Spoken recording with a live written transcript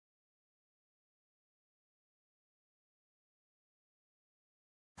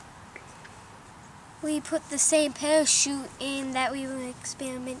We put the same parachute in that we were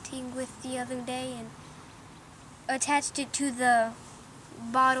experimenting with the other day and attached it to the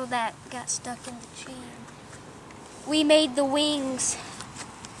bottle that got stuck in the tree. We made the wings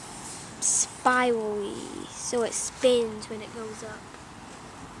spirally so it spins when it goes up.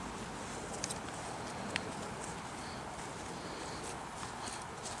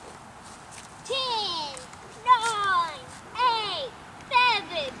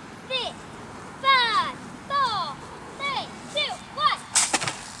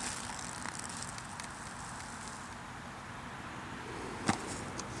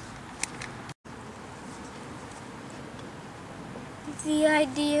 The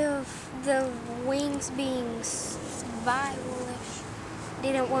idea of the wings being spiralish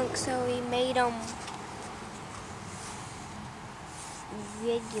didn't work, so we made them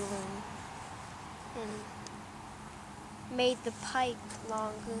regular and made the pipe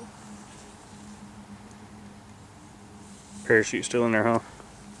longer. Parachute still in there, huh?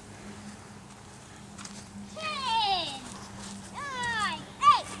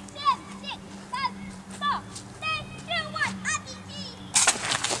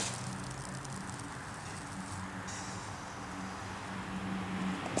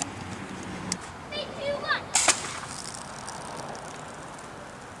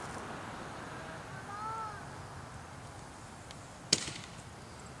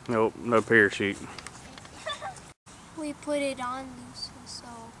 Nope, no parachute. We put it on loose so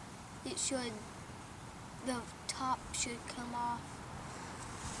the top should come off.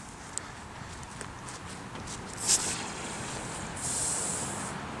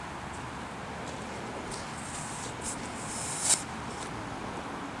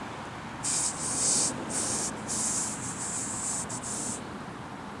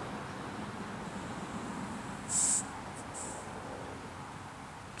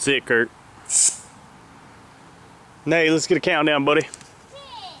 That's it, Kurt. Nay, let's get a countdown, buddy.